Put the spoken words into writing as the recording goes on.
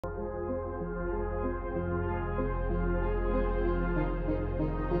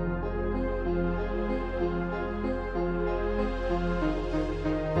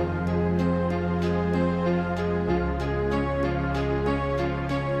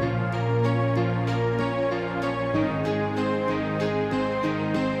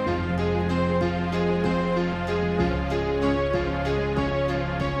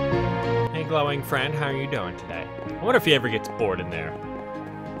annoying friend. How are you doing today? I wonder if he ever gets bored in there.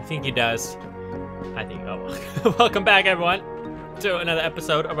 You think he does? I think, oh. Welcome back, everyone, to another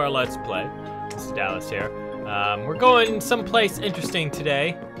episode of our Let's Play. This is Dallas here. We're going someplace interesting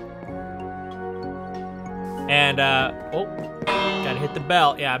today. And, oh, gotta hit the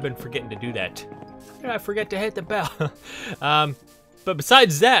bell. Yeah, I've been forgetting to do that. How did I forget to hit the bell? But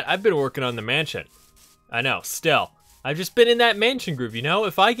besides that, I've been working on the mansion. I know, still. I've just been in that mansion groove, you know?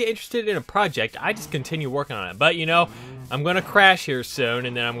 If I get interested in a project, I just continue working on it. But, you know, I'm gonna crash here soon,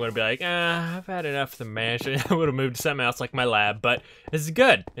 and then I'm gonna be like, I've had enough of the mansion. I would've moved to something else like my lab, but this is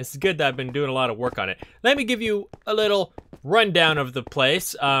good. It's good that I've been doing a lot of work on it. Let me give you a little rundown of the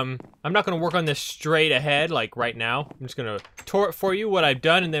place. I'm not gonna work on this straight ahead, like right now. I'm just gonna tour it for you, what I've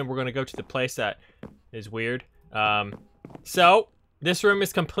done, and then we're gonna go to the place that is weird. So, this room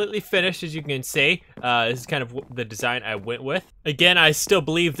is completely finished, as you can see. This is kind of the design I went with. Again, I still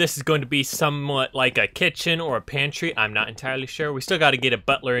believe this is going to be somewhat like a kitchen or a pantry. I'm not entirely sure. We still got to get a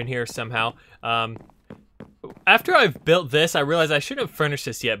butler in here somehow. After I've built this, I realized I shouldn't have furnished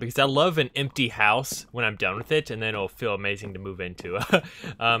this yet because I love an empty house when I'm done with it, and then it'll feel amazing to move into.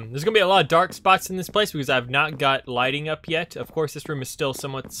 There's going to be a lot of dark spots in this place because I've not got lighting up yet. Of course, this room is still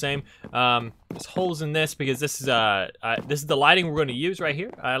somewhat the same. There's holes in this because this is the lighting we're going to use right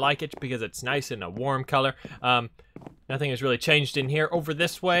here. I like it because it's nice and a warm color. Nothing has really changed in here. Over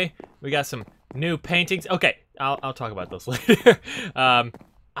this way, we got some new paintings. Okay, I'll talk about those later.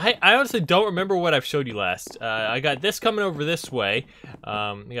 I honestly don't remember what I've showed you last. I got this coming over this way.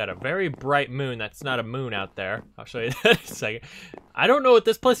 We got a very bright moon. That's not a moon out there. I'll show you that in a second. I don't know what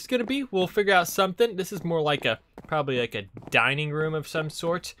this place is going to be. We'll figure out something. This is more like probably like a dining room of some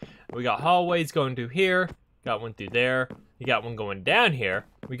sort. We got hallways going through here. Got one through there. You got one going down here.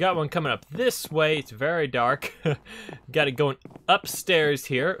 We got one coming up this way. It's very dark. Got it going upstairs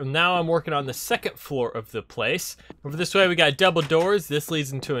here. And now I'm working on the second floor of the place. Over this way, we got double doors. This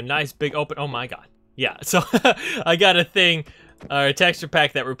leads into a nice big open... Oh my god. Yeah, so I got a thing, a texture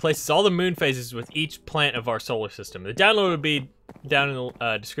pack that replaces all the moon phases with each planet of our solar system. The download would be down in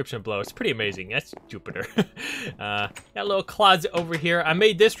the description below. It's pretty amazing. That's Jupiter. Got a little closet over here. I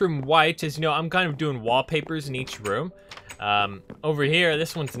made this room white. As you know, I'm kind of doing wallpapers in each room. Over here,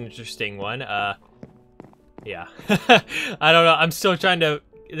 this one's an interesting one. Yeah. I don't know. I'm still trying to...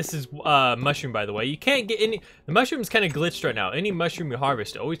 This is mushroom, by the way. You can't get any... The mushroom's kind of glitched right now. Any mushroom you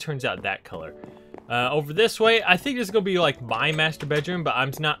harvest always turns out that color. Over this way, I think this is going to be like my master bedroom, but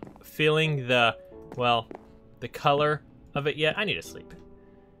I'm not feeling the, well, the color of it yet. I need to sleep.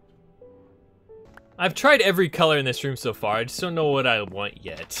 I've tried every color in this room so far. I just don't know what I want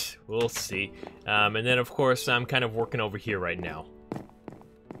yet. We'll see. And then, of course, I'm kind of working over here right now.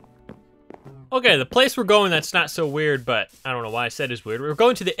 Okay, the place we're going that's not so weird, but I don't know why I said it's weird. We're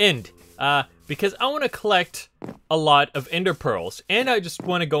going to the end, because I want to collect a lot of ender pearls, and I just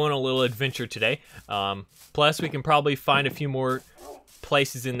want to go on a little adventure today. Plus, we can probably find a few more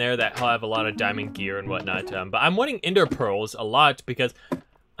places in there that have a lot of diamond gear and whatnot. But I'm wanting ender pearls a lot because,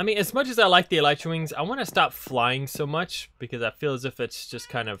 I mean, as much as I like the elytra wings, I want to stop flying so much because I feel as if it's just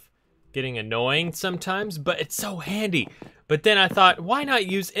kind of getting annoying sometimes, but it's so handy. But then I thought, why not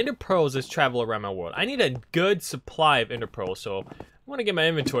use ender pearls as travel around my world? I need a good supply of ender pearls, so I want to get my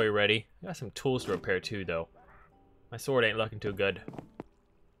inventory ready. I got some tools to repair too, though. My sword ain't looking too good.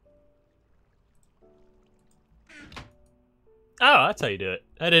 Oh, that's how you do it.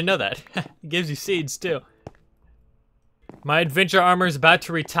 I didn't know that. It gives you seeds, too. My adventure armor is about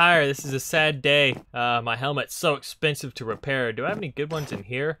to retire. This is a sad day. My helmet's so expensive to repair. Do I have any good ones in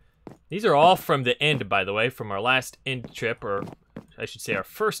here? These are all from the end, by the way, from our last end trip, or I should say our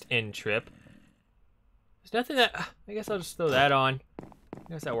first end trip. There's nothing that... I guess I'll just throw that on.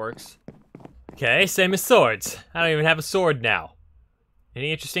 I guess that works. Okay, same as swords. I don't even have a sword now.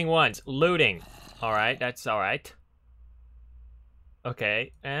 Any interesting ones? Looting. Alright, that's alright.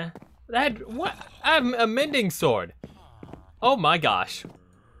 Okay, what? I have a mending sword. Oh my gosh.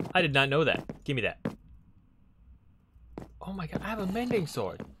 I did not know that. Give me that. Oh my god, I have a mending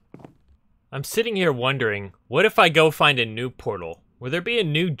sword. I'm sitting here wondering, what if I go find a new portal? Will there be a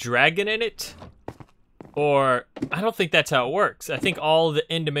new dragon in it? Or, I don't think that's how it works. I think all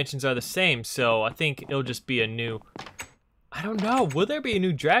the end dimensions are the same, so I think it'll just be a new... I don't know, will there be a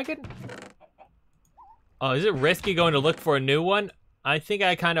new dragon? Oh, is it risky going to look for a new one? I think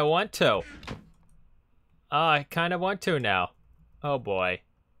I kind of want to. Oh, I kind of want to now. Oh boy.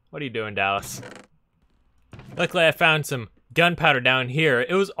 What are you doing, Dallas? Luckily, I found some gunpowder down here.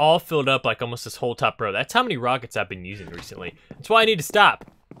 It was all filled up like almost this whole top row. That's how many rockets I've been using recently. That's why I need to stop.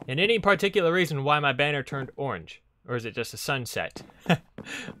 And any particular reason why my banner turned orange? Or is it just a sunset?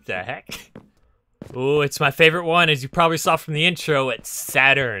 The heck? Ooh, it's my favorite one, as you probably saw from the intro. It's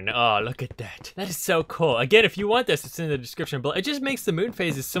Saturn. Oh, look at that. That is so cool. Again, if you want this, it's in the description below. It just makes the moon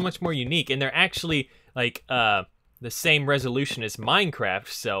phases so much more unique, and they're actually like the same resolution as Minecraft,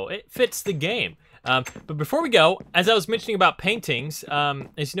 so it fits the game. But before we go, as I was mentioning about paintings,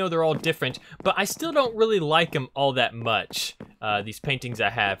 as you know, they're all different, but I still don't really like them all that much, these paintings I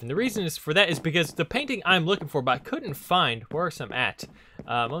have. And the reason for that is because the painting I'm looking for, but I couldn't find, where are some at?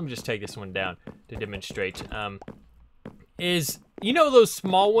 Let me just take this one down to demonstrate. Is, you know those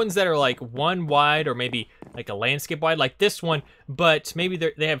small ones that are like one wide or maybe like a landscape wide, like this one, but maybe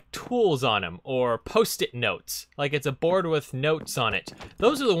they have tools on them or post-it notes, like it's a board with notes on it.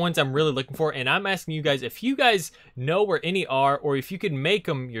 Those are the ones I'm really looking for, and I'm asking you guys if you guys know where any are, or if you could make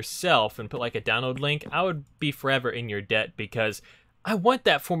them yourself and put like a download link. I would be forever in your debt, because I want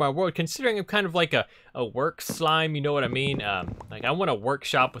that for my world, considering I'm kind of like a work slime, you know what I mean? Like I want a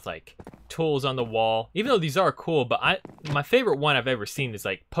workshop with like tools on the wall, even though these are cool, but my favorite one I've ever seen is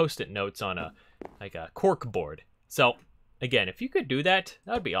like post-it notes on a cork board. So again, if you could do that,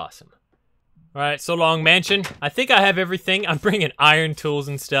 that would be awesome. All right, so long, mansion. I think I have everything. I'm bringing iron tools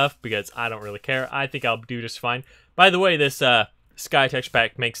and stuff because I don't really care. I think I'll do just fine. By the way, this sky texture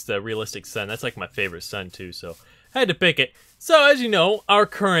pack makes the realistic sun. That's like my favorite sun too, so I had to pick it. So as you know, our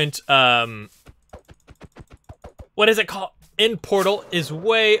current what is it called? End portal is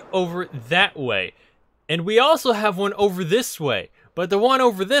way over that way. And we also have one over this way. But the one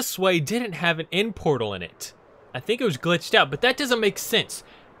over this way didn't have an end portal in it. I think it was glitched out, but that doesn't make sense.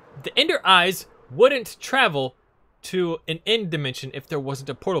 The Ender Eyes wouldn't travel to an end dimension if there wasn't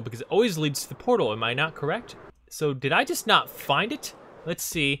a portal, because it always leads to the portal. Am I not correct? So did I just not find it? Let's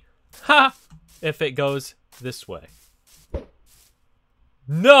see. Ha! If it goes this way.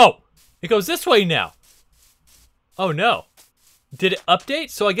 No! It goes this way now. Oh no. Did it update?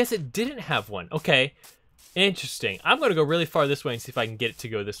 So I guess it didn't have one. Okay. Interesting. I'm going to go really far this way and see if I can get it to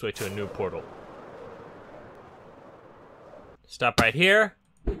go this way to a new portal. Stop right here.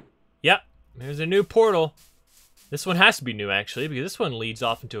 Yep. There's a new portal. This one has to be new, actually, because this one leads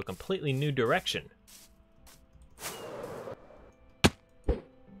off into a completely new direction.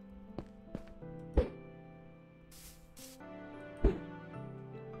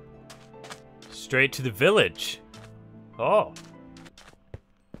 Straight to the village. Oh.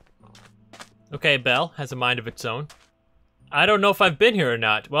 Okay, Belle has a mind of its own. I don't know if I've been here or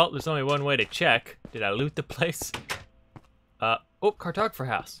not. Well, there's only one way to check. Did I loot the place? Oh, cartographer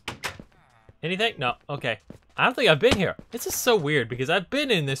house. Anything? No, okay. I don't think I've been here. This is so weird because I've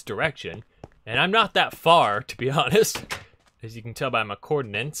been in this direction, and I'm not that far, to be honest, as you can tell by my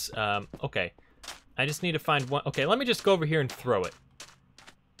coordinates. Okay. I just need to find one. Okay, let me just go over here and throw it.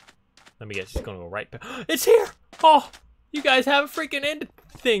 Let me guess, it's gonna go right back. It's here! Oh, you guys have a freaking end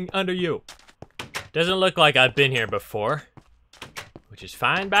thing under you. Doesn't look like I've been here before, which is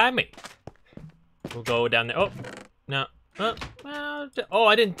fine by me. We'll go down there. Oh, no. Oh,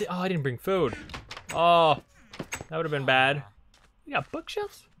 I didn't bring food. Oh, that would have been bad. We got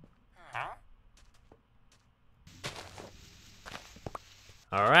bookshelves?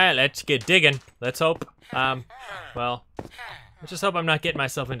 All right, let's get digging. Let's hope, well, let's just hope I'm not getting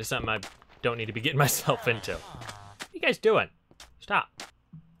myself into something I don't need to be getting myself into. What are you guys doing? Stop.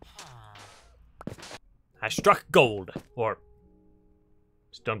 I struck gold, or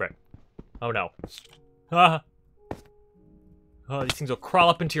stone brick. Oh no. Ah. Oh, these things will crawl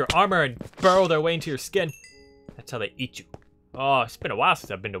up into your armor and burrow their way into your skin. That's how they eat you. Oh, it's been a while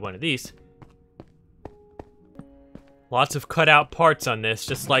since I've been to one of these. Lots of cut out parts on this,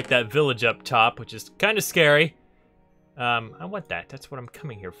 just like that village up top, which is kind of scary. I want that. That's what I'm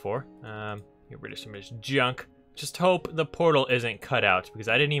coming here for. Get rid of some of this junk. Just hope the portal isn't cut out, because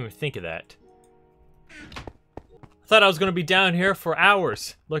I didn't even think of that. I thought I was going to be down here for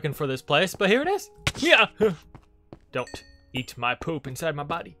hours looking for this place, but here it is. Yeah. Don't eat my poop inside my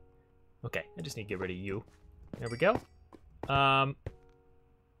body. Okay, I just need to get rid of you. There we go.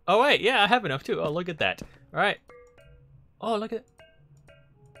 Oh wait, yeah, I have enough too. Oh, look at that. All right. Oh, look at it.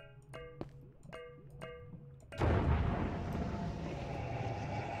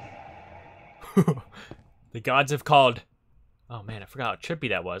 The gods have called. Oh man, I forgot how trippy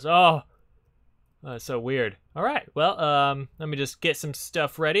that was. Oh, that's so weird. All right, well, let me just get some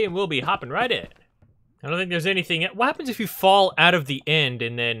stuff ready and we'll be hopping right in. I don't think there's anything. What happens if you fall out of the end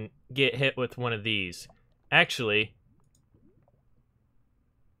and then get hit with one of these? Actually.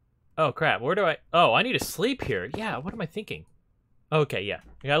 Oh crap, where do I? Oh, I need to sleep here. Yeah, what am I thinking? Okay, yeah.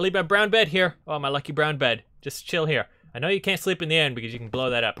 I gotta leave my brown bed here. Oh, my lucky brown bed. Just chill here. I know you can't sleep in the end because you can blow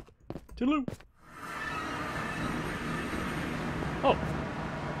that up. Toodaloo. Oh.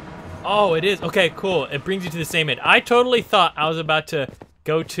 Oh, it is. Okay, cool. It brings you to the same end. I totally thought I was about to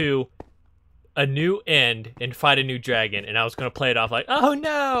go to a new end and fight a new dragon, and I was going to play it off like, oh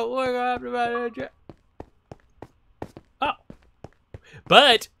no, we're going to have to fight a dragon. Oh.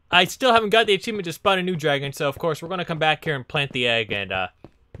 But I still haven't got the achievement to spawn a new dragon, so of course we're going to come back here and plant the egg and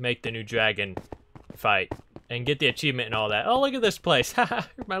make the new dragon fight and get the achievement and all that. Oh, look at this place. Haha,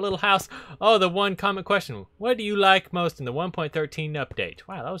 my little house. Oh, the one common question. What do you like most in the 1.13 update?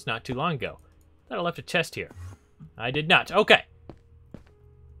 Wow, that was not too long ago. I thought I left a chest here. I did not. Okay.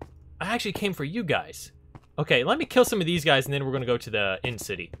 I actually came for you guys. Okay, let me kill some of these guys and then we're going to go to the Inn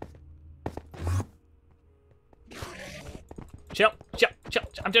City. Chill, chill, chill.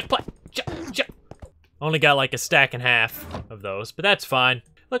 I'm just playing. Chill, chill. Only got like a stack and a half of those, but that's fine.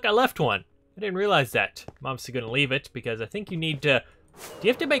 Look, I left one. I didn't realize that. Mom's going to leave it because I think you need to... Do you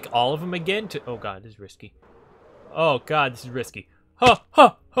have to make all of them again to... Oh, God, this is risky. Oh, God, this is risky. Ha,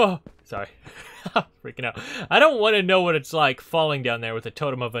 ha, ha. Sorry. Freaking out. I don't want to know what it's like falling down there with a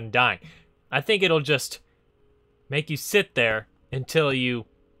totem of undying. I think it'll just make you sit there until you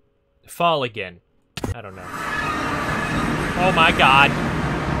fall again. I don't know. Oh, my God.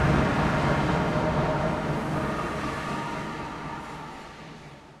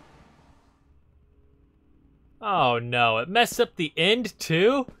 Oh no, it messed up the end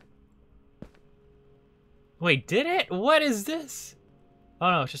too? Wait, did it? What is this? Oh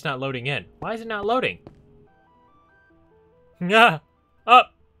no, it's just not loading in. Why is it not loading? Yeah. Oh,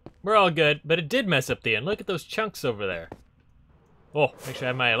 we're all good, but it did mess up the end. Look at those chunks over there. Oh, make sure I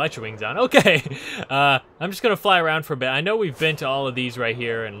have my electro wings on. Okay. I'm just gonna fly around for a bit. I know we've been to all of these right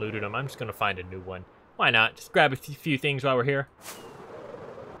here and looted them. I'm just gonna find a new one. Why not? Just grab a few things while we're here.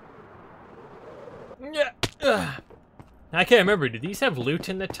 Yeah. I can't remember. Do these have loot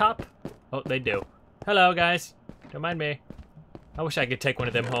in the top? Oh, they do. Hello, guys. Don't mind me. I wish I could take one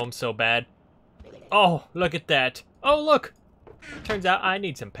of them home so bad. Oh, look at that. Oh, look. Turns out I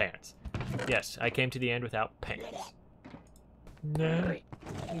need some pants. Yes, I came to the end without pants. No.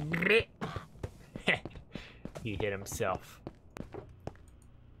 He hit himself.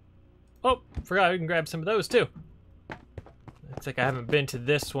 Oh, forgot we can grab some of those too. Looks like I haven't been to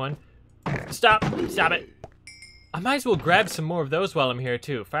this one. Stop. Stop it. I might as well grab some more of those while I'm here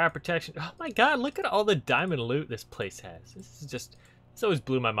too. Fire protection. Oh my God, look at all the diamond loot this place has. This is just, this always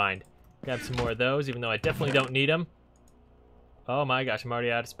blew my mind. Grab some more of those, even though I definitely don't need them. Oh my gosh, I'm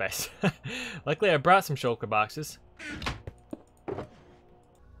already out of space. Luckily I brought some shulker boxes.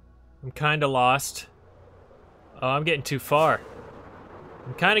 I'm kind of lost. Oh, I'm getting too far.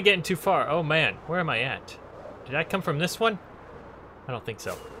 I'm kind of getting too far. Oh man, where am I at? Did I come from this one? I don't think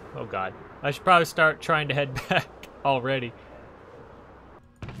so. Oh God. I should probably start trying to head back already.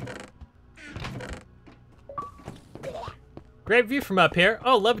 Great view from up here.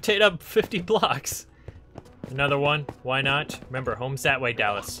 Oh, levitate up 50 blocks. Another one. Why not? Remember, home's that way,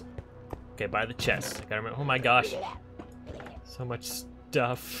 Dallas. Okay, by the chest. I gotta remember. Oh my gosh. So much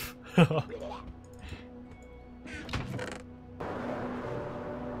stuff.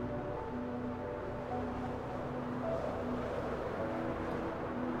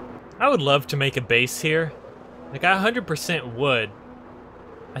 I would love to make a base here. Like, I 100% would.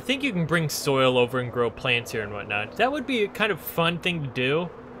 I think you can bring soil over and grow plants here and whatnot. That would be a kind of fun thing to do,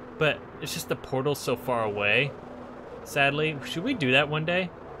 but it's just the portal's so far away. Sadly, should we do that one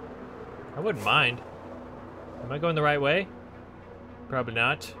day? I wouldn't mind. Am I going the right way? Probably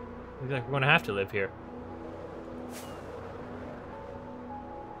not. Looks like we're gonna have to live here.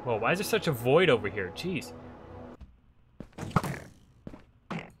 Whoa, why is there such a void over here? Jeez.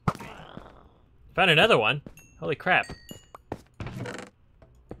 Found another one. Holy crap.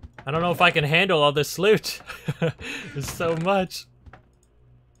 I don't know if I can handle all this loot. There's so much.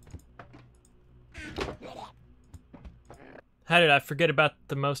 How did I forget about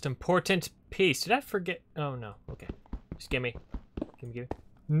the most important piece? Did I forget? Oh no. Okay. Just gimme. Gimme.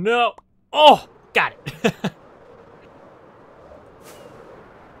 No! Oh! Got it!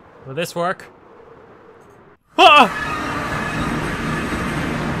 Will this work? Ah!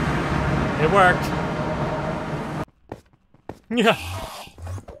 It worked. Yeah.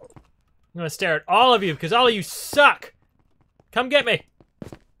 I'm gonna stare at all of you because all of you suck. Come get me.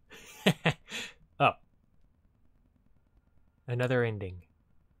 Oh. Another ending.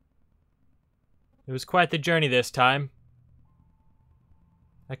 It was quite the journey this time.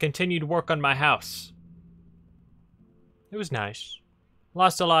 I continued to work on my house. It was nice.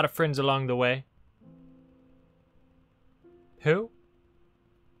 Lost a lot of friends along the way. Who?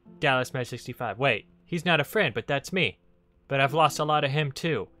 Dallas Match 65. Wait, he's not a friend, but that's me. But I've lost a lot of him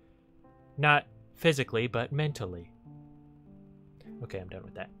too. Not physically, but mentally. Okay, I'm done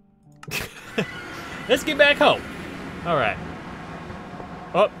with that. Let's get back home. All right.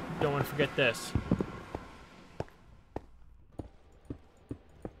 Oh, don't want to forget this.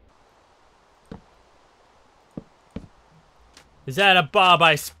 Is that a bob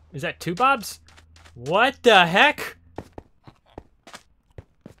is that 2 bobs? What the heck?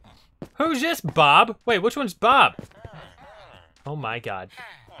 Who's this, Bob? Wait, which one's Bob? Oh my god.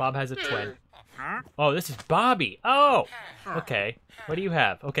 Bob has a twin. Oh, this is Bobby. Oh, okay. What do you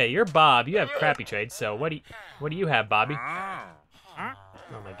have? Okay, you're Bob. You have crappy trades, so what do you have, Bobby?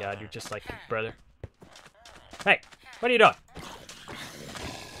 Oh my god, you're just like your brother. Hey, what are you doing?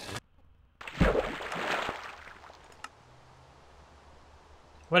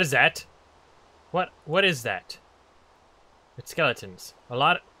 What is that? What is that? It's skeletons. A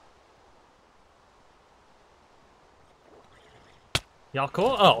lot of... Y'all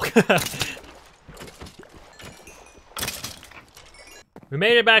cool? Oh. We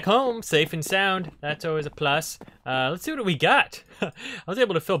made it back home, safe and sound. That's always a plus. Let's see what we got. I was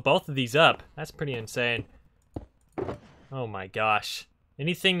able to fill both of these up. That's pretty insane. Oh my gosh.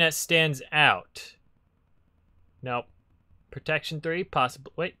 Anything that stands out? Nope. Protection 3,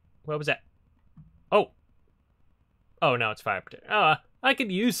 possible. Wait, what was that? Oh. Oh, no, it's fire protection. Oh, I could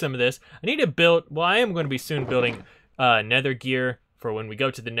use some of this. I need to build, well, I am going to be soon building nether gear for when we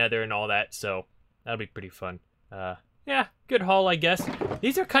go to the nether and all that, so that'll be pretty fun. Yeah, good haul, I guess.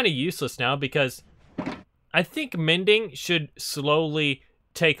 These are kind of useless now because I think mending should slowly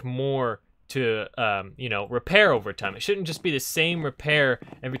take more to, you know, repair over time. It shouldn't just be the same repair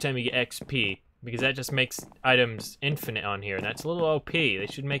every time you get XP, because that just makes items infinite on here, and that's a little OP. They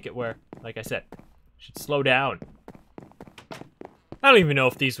should make it where, like I said, should slow down. I don't even know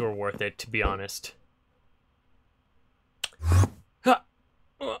if these were worth it, to be honest.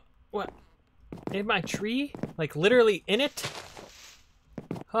 What? In my tree? Like literally in it?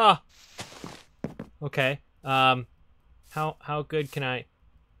 Huh. Okay. How good can I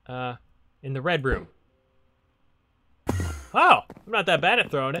in the red room? Oh, I'm not that bad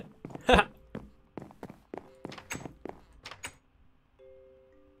at throwing it.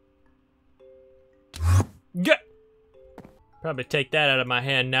 Yeah. Probably take that out of my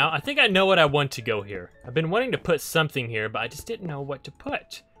hand now. I think I know what I want to go here. I've been wanting to put something here, but I just didn't know what to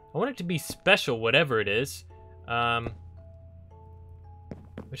put. I want it to be special, whatever it is. I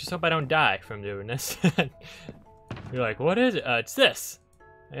just hope I don't die from doing this. You're like, what is it? It's this.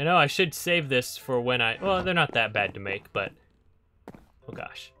 I know I should save this for when I... Well, they're not that bad to make, but... Oh,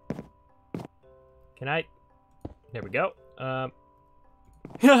 gosh. Can I... There we go.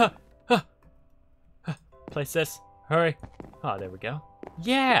 Place this. Hurry. Oh, there we go.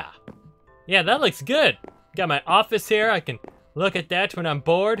 Yeah. Yeah, that looks good. Got my office here. I can look at that when I'm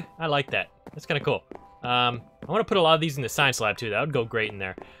bored. I like that. That's kind of cool. I want to put a lot of these in the science lab too. That would go great in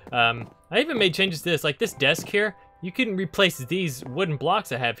there. I even made changes to this. Like this desk here, you can replace these wooden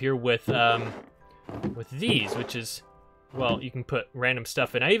blocks I have here with these, which is, well, you can put random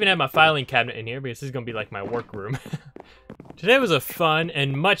stuff in. I even have my filing cabinet in here because this is going to be like my work room. Today was a fun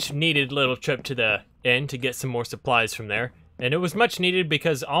and much needed little trip to the inn to get some more supplies from there. And it was much needed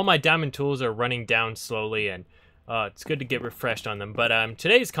because all my diamond tools are running down slowly, and it's good to get refreshed on them. But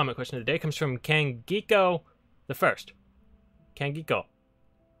today's comment question of the day comes from Kangiko the First. Kangiko.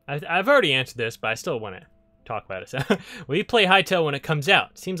 I've already answered this, but I still want to talk about it. So, will you play Hytale when it comes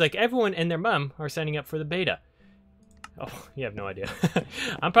out? Seems like everyone and their mom are signing up for the beta. Oh, you have no idea.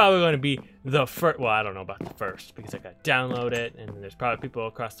 I'm probably going to be the first. Well, I don't know about the first because I got to download it, and there's probably people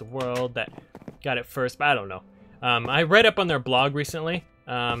across the world that got it first, but I don't know. I read up on their blog recently.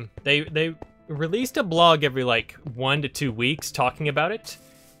 They released a blog every like 1 to 2 weeks talking about it,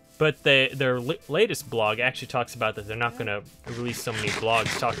 but their latest blog actually talks about that they're not going to release so many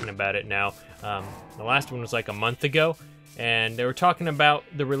blogs talking about it now. The last one was like a month ago, and they were talking about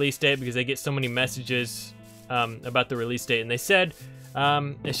the release date because they get so many messages about the release date, and they said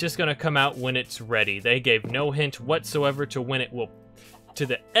it's just going to come out when it's ready. They gave no hint whatsoever to when it will, to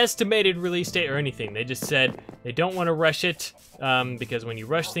the estimated release date or anything. They just said they don't want to rush it because when you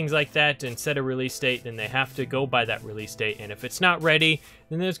rush things like that and set a release date, then they have to go by that release date, and if it's not ready,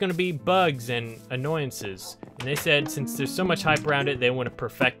 then there's going to be bugs and annoyances. And they said since there's so much hype around it, they want to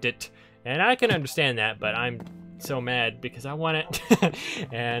perfect it, and I can understand that, but I'm so mad because I want it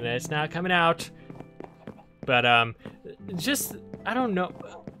and it's not coming out. But just, I don't know,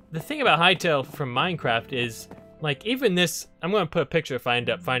 the thing about Hytale from Minecraft is, like, even this, I'm going to put a picture if I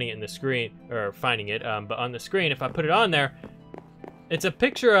end up finding it in the screen, or finding it, but on the screen, if I put it on there, it's a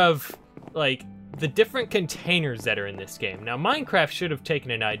picture of, like, the different containers that are in this game. Now, Minecraft should have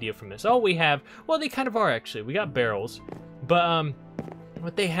taken an idea from this. All we have, well, they kind of are, actually. We got barrels, but,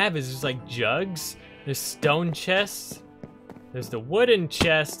 what they have is just like jugs. There's stone chests. There's the wooden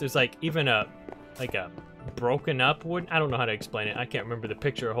chest. There's like even a broken up wood. I don't know how to explain it. I can't remember the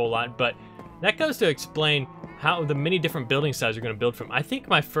picture a whole lot, but that goes to explain how the many different building styles you're going to build from. I think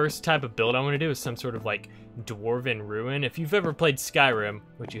my first type of build I want to do is some sort of like dwarven ruin. If you've ever played Skyrim,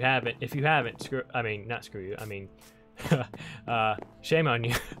 which you haven't, if you haven't, not screw you. I mean, shame on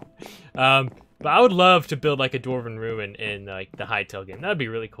you. But I would love to build like a dwarven ruin in like the Hytale game. That'd be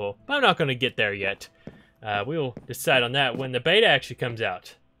really cool. But I'm not going to get there yet. We'll decide on that when the beta actually comes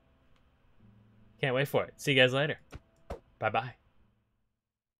out. Can't wait for it. See you guys later. Bye-bye.